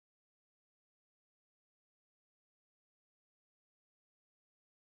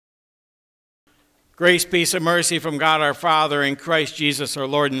Grace, peace, and mercy from God our Father and Christ Jesus our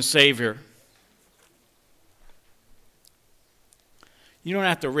Lord and Savior. You don't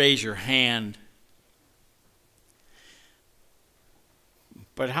have to raise your hand.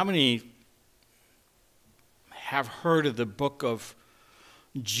 But how many have heard of the book of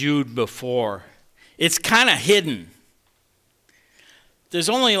Jude before? It's kind of hidden. There's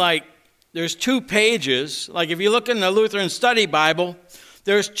 2 pages. Like if you look in the Lutheran Study Bible,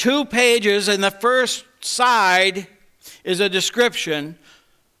 there's 2 pages, and the first side is a description.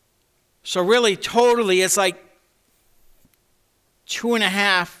 So really, totally, it's like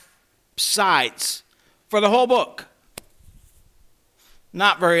 2.5 sides for the whole book.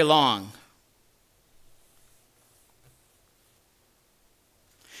 Not very long.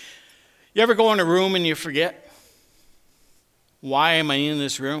 You ever go in a room and you forget? Why am I in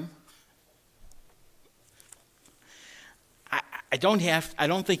this room? I don't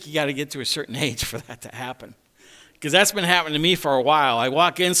think you got to get to a certain age for that to happen. Because that's been happening to me for a while. I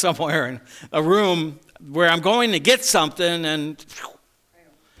walk in somewhere in a room where I'm going to get something and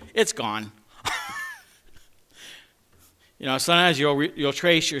it's gone. Sometimes you'll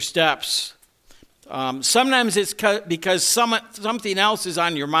trace your steps. Sometimes it's because something else is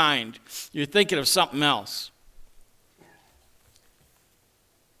on your mind. You're thinking of something else.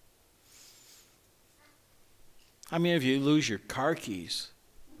 How many of you lose your car keys?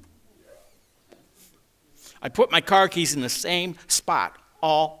 I put my car keys in the same spot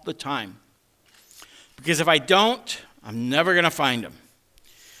all the time. Because if I don't, I'm never going to find them.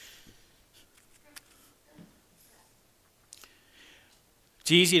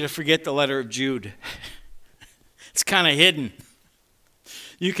 It's easy to forget the letter of Jude. It's kind of hidden.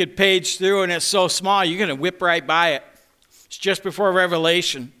 You could page through and it's so small, you're going to whip right by it. It's just before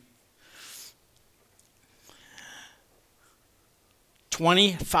Revelation.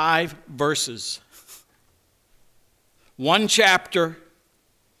 25 verses. 1 chapter.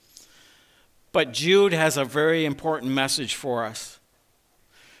 But Jude has a very important message for us.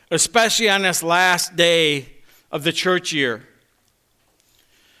 Especially on this last day of the church year.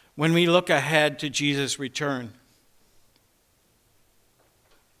 When we look ahead to Jesus' return.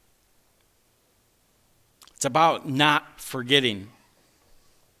 It's about not forgetting.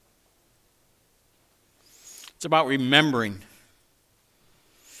 It's about remembering.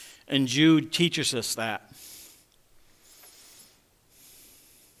 And Jude teaches us that.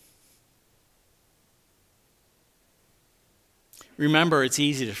 Remember, it's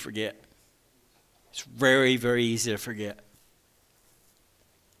easy to forget. It's very, very easy to forget.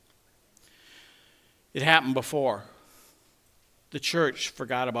 It happened before. The church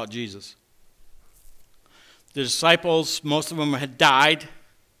forgot about Jesus. The disciples, most of them had died.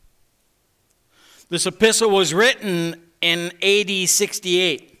 This epistle was written in AD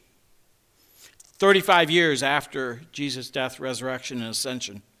 68. 35 years after Jesus' death, resurrection, and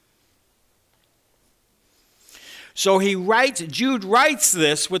ascension. So Jude writes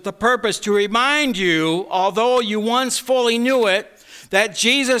this with the purpose to remind you, although you once fully knew it, that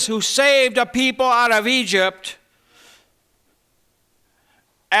Jesus, who saved a people out of Egypt,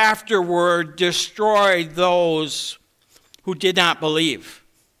 afterward destroyed those who did not believe.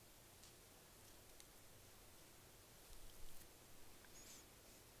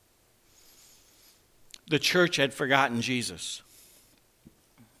 The church had forgotten Jesus.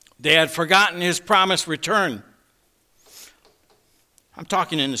 They had forgotten his promised return. I'm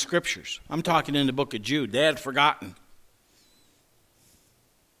talking in the scriptures. I'm talking in the book of Jude. They had forgotten.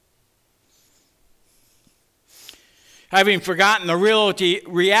 Having forgotten the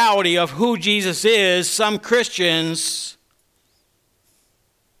reality of who Jesus is, some Christians,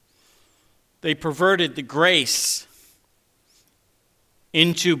 they perverted the grace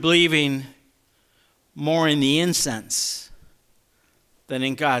into believing more in the incense than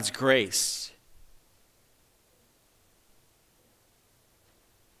in God's grace.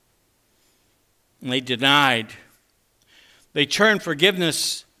 And they turned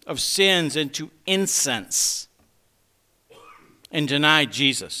forgiveness of sins into incense and denied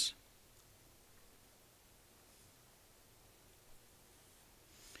Jesus.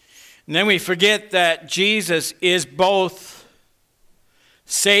 And then we forget that Jesus is both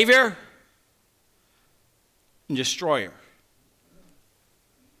Savior and destroyer.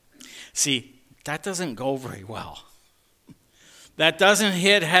 See, that doesn't go very well. That doesn't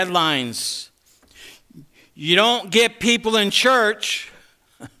hit headlines. You don't get people in church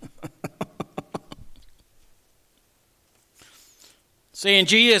saying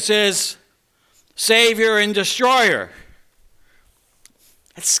Jesus is Savior and destroyer.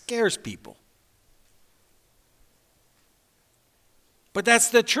 That scares people. But that's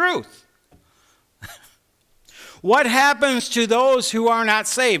the truth. What happens to those who are not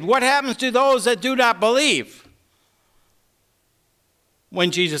saved? What happens to those that do not believe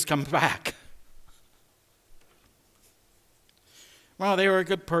when Jesus comes back? Well, they were a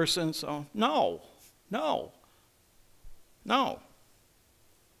good person, so no.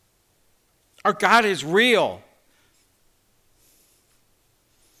 Our God is real.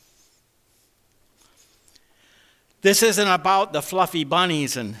 This isn't about the fluffy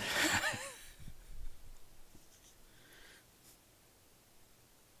bunnies and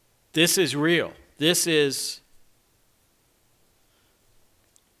this is real. This is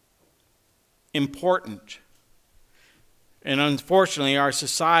important. And unfortunately, our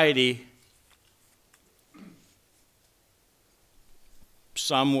society,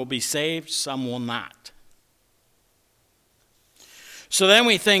 some will be saved, some will not. So then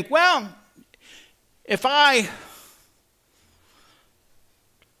we think, well, if I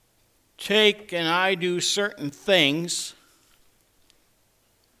take and I do certain things,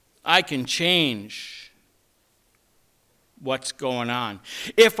 I can change what's going on.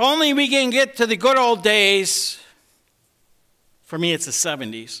 If only we can get to the good old days. For me, it's the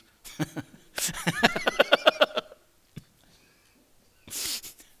 70s.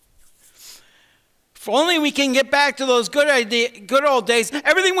 If only we can get back to those good old days,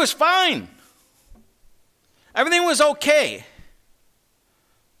 everything was fine. Everything was okay.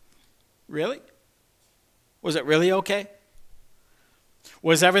 Really? Was it really okay?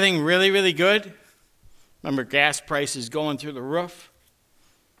 Was everything really, really good? Remember gas prices going through the roof?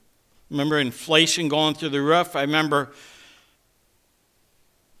 Remember inflation going through the roof? I remember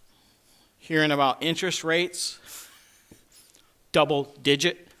hearing about interest rates,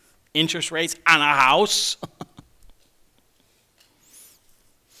 double-digit interest rates on a house.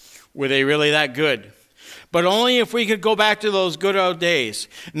 Were they really that good? But only if we could go back to those good old days.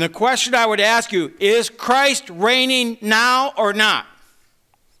 And the question I would ask you, is Christ reigning now or not?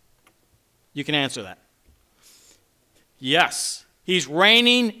 You can answer that. Yes, he's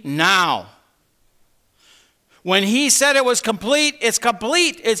reigning now. When he said it was complete,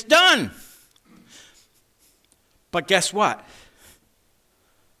 it's done. But guess what?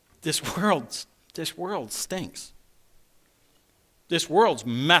 This world stinks. This world's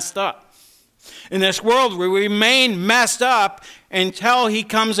messed up. And this world will remain messed up until he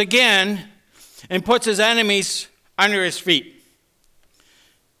comes again and puts his enemies under his feet.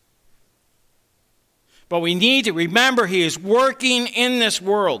 But we need to remember he is working in this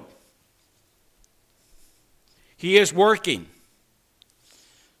world. He is working.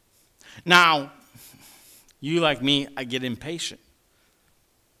 Now, you like me, I get impatient.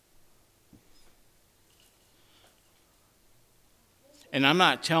 And I'm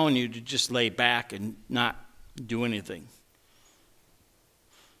not telling you to just lay back and not do anything.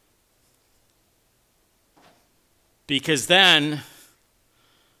 Because then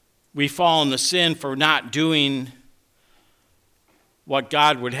we fall into sin for not doing what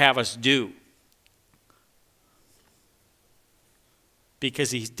God would have us do.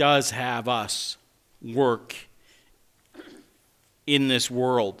 Because he does have us work in this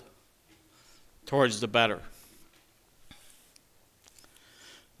world towards the better.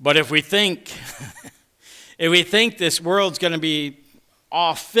 But if we think this world's going to be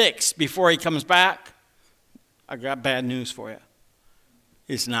all fixed before he comes back, I got bad news for you.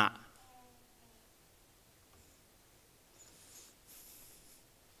 It's not.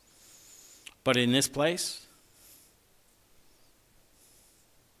 But in this place,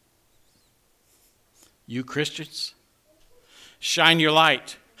 you Christians, shine your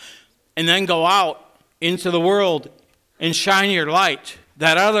light and then go out into the world and shine your light,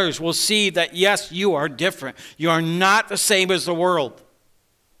 that others will see that, yes, you are different. You are not the same as the world.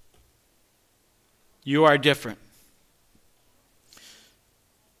 You are different.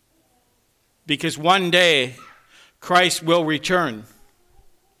 Because one day, Christ will return.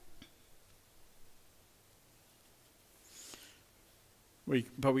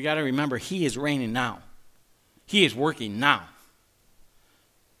 But we got to remember, he is reigning now. He is working now.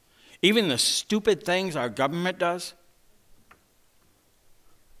 Even the stupid things our government does,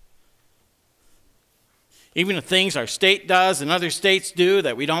 even the things our state does and other states do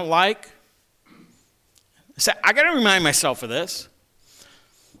that we don't like. So I got to remind myself of this.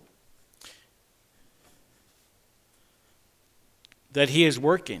 That he is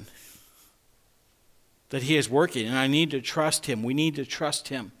working. That he is working. And I need to trust him. We need to trust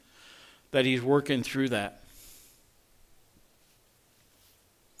him that he's working through that.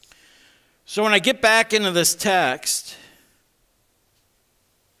 So when I get back into this text,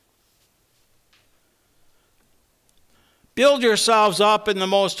 build yourselves up in the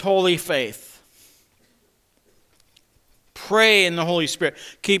most holy faith. Pray in the Holy Spirit.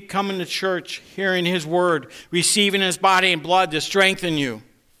 Keep coming to church, hearing His word, receiving His body and blood to strengthen you.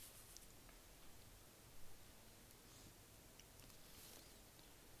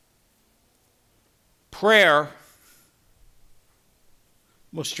 Prayer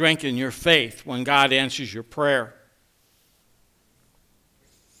will strengthen your faith when God answers your prayer.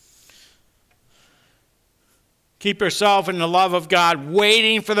 Keep yourself in the love of God,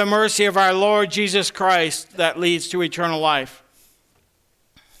 waiting for the mercy of our Lord Jesus Christ that leads to eternal life.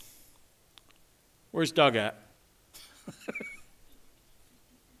 Where's Doug at?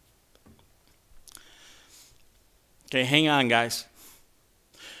 Okay, hang on, guys.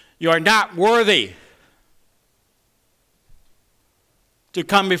 You are not worthy to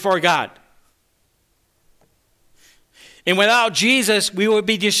come before God. And without Jesus, we would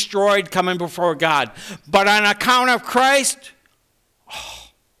be destroyed coming before God. But on account of Christ,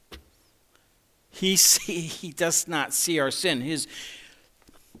 He does not see our sin. His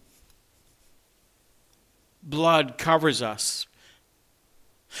blood covers us.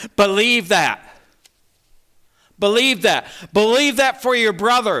 Believe that. Believe that. Believe that for your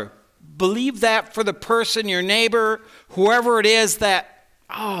brother. Believe that for the person, your neighbor, whoever it is that,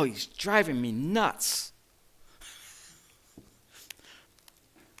 he's driving me nuts.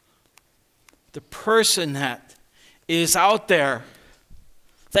 The person that is out there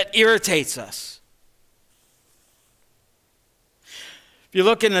that irritates us. If you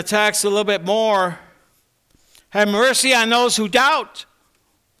look in the text a little bit more, have mercy on those who doubt.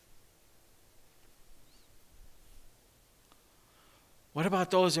 What about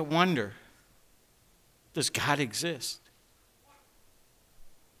those that wonder, does God exist?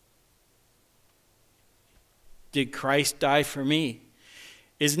 Did Christ die for me?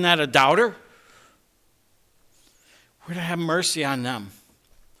 Isn't that a doubter? We're to have mercy on them,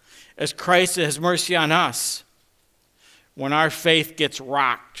 as Christ has mercy on us when our faith gets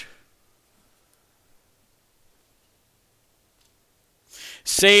rocked.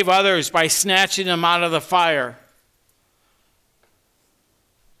 Save others by snatching them out of the fire.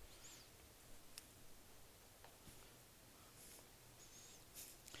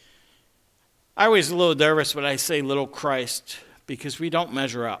 I always a little nervous when I say little Christ, because we don't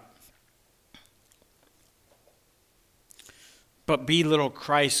measure up. But be little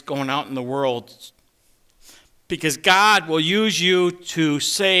Christ going out in the world, because God will use you to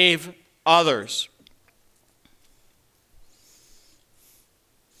save others.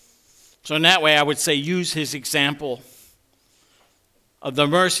 So in that way, I would say use His example of the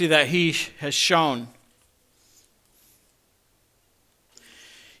mercy that He has shown.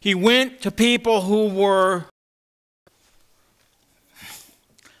 He went to people who were,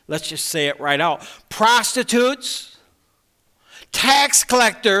 let's just say it right out, prostitutes, tax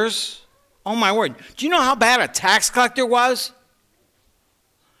collectors. Oh my word. Do you know how bad a tax collector was?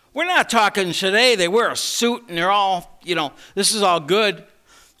 We're not talking today, they wear a suit and they're all, this is all good.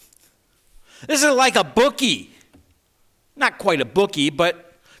 This is like a bookie. Not quite a bookie,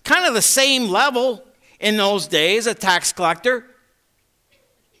 but kind of the same level in those days, a tax collector.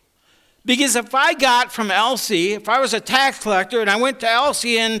 Because if I got from Elsie, if I was a tax collector and I went to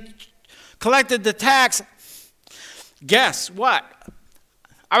Elsie and collected the tax, guess what?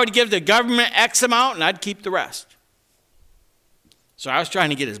 I would give the government X amount and I'd keep the rest. So I was trying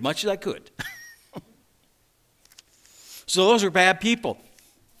to get as much as I could. So those are bad people.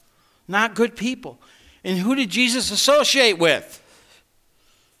 Not good people. And who did Jesus associate with?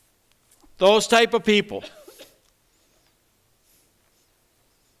 Those type of people.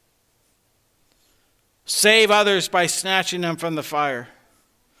 Save others by snatching them from the fire.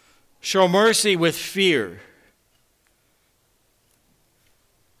 Show mercy with fear.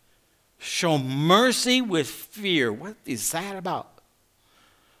 Show mercy with fear. What is that about?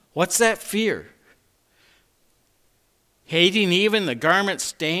 What's that fear? Hating even the garment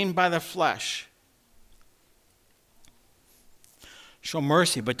stained by the flesh. Show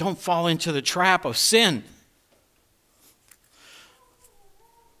mercy, but don't fall into the trap of sin.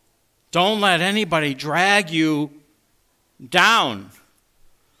 Don't let anybody drag you down.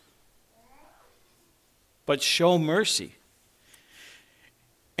 But show mercy.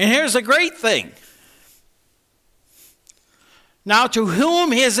 And here's the great thing. Now to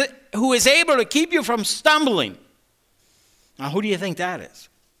whom who is able to keep you from stumbling. Now who do you think that is?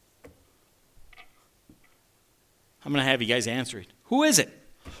 I'm going to have you guys answer it. Who is it?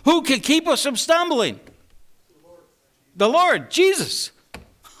 Who can keep us from stumbling? The Lord, Jesus.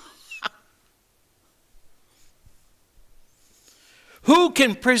 Who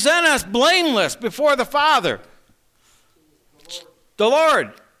can present us blameless before the Father? The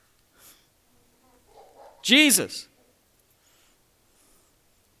Lord. Jesus.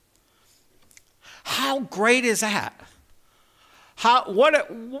 How great is that? What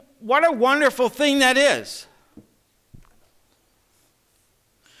a wonderful thing that is.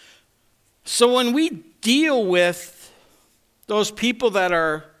 So when we deal with those people that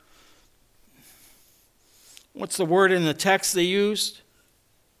are, what's the word in the text they used?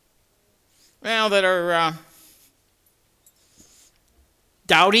 Well, that are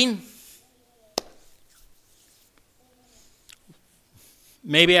doubting.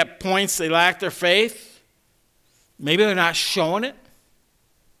 Maybe at points they lack their faith. Maybe they're not showing it.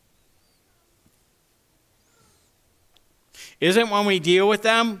 Isn't when we deal with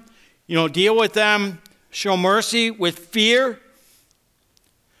them, show mercy with fear,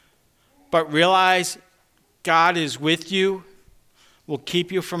 but realize God is with you, will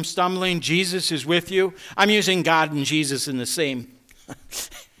keep you from stumbling. Jesus is with you. I'm using God and Jesus in the same,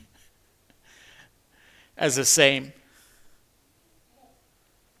 as the same.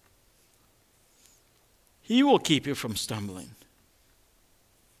 He will keep you from stumbling.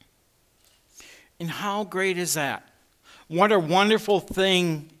 And how great is that? What a wonderful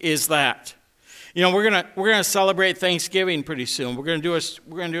thing is that? We're gonna celebrate Thanksgiving pretty soon. We're gonna do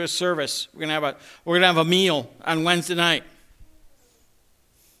a service. We're gonna have a meal on Wednesday night.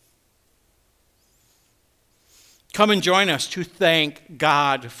 Come and join us to thank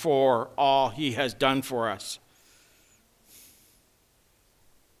God for all He has done for us.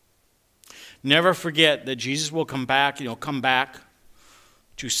 Never forget that Jesus will come back, and He'll come back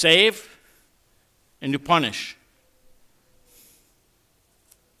to save and to punish.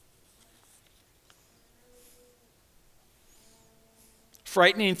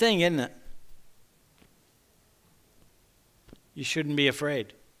 Frightening thing, isn't it? You shouldn't be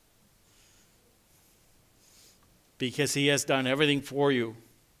afraid, because He has done everything for you.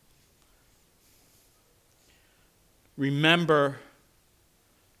 Remember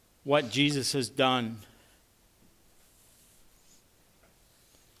what Jesus has done,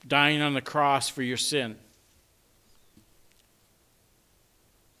 dying on the cross for your sin.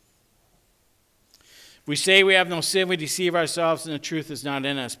 We say we have no sin, we deceive ourselves, and the truth is not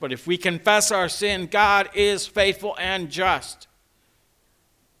in us. But if we confess our sin, God is faithful and just.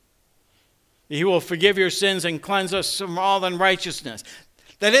 He will forgive your sins and cleanse us from all unrighteousness.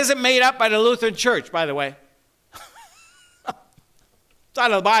 That isn't made up by the Lutheran Church, by the way. It's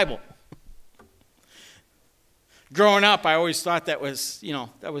out of the Bible. Growing up, I always thought that was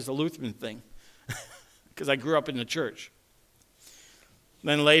the Lutheran thing, because I grew up in the church.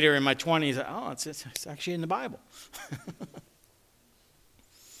 Then later in my 20s, it's actually in the Bible.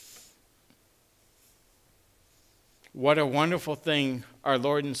 What a wonderful thing our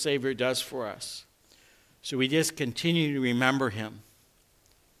Lord and Savior does for us. So we just continue to remember Him.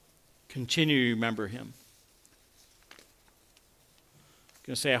 Continue to remember Him. I'm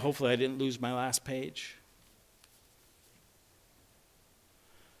going to say, hopefully I didn't lose my last page.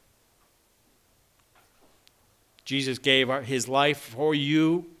 Jesus gave His life for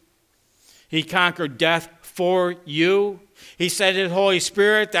you. He conquered death for you. He sent His Holy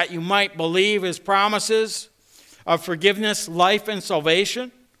Spirit that you might believe His promises of forgiveness, life, and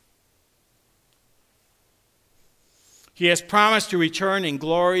salvation. He has promised to return in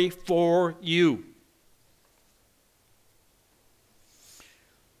glory for you.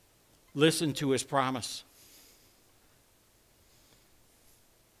 Listen to His promise.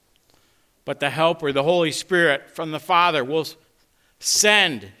 But the Helper, the Holy Spirit from the Father, will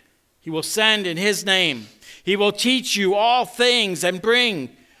send. He will send in His name. He will teach you all things and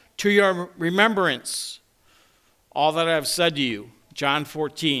bring to your remembrance all that I have said to you. John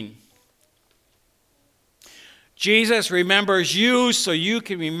 14. Jesus remembers you so you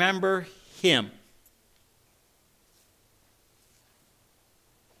can remember Him.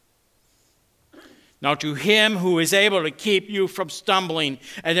 Now to Him who is able to keep you from stumbling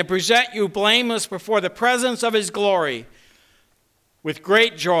and to present you blameless before the presence of His glory with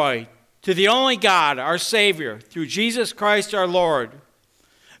great joy, to the only God, our Savior, through Jesus Christ our Lord,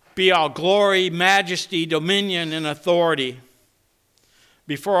 be all glory, majesty, dominion, and authority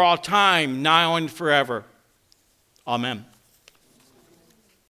before all time, now and forever. Amen.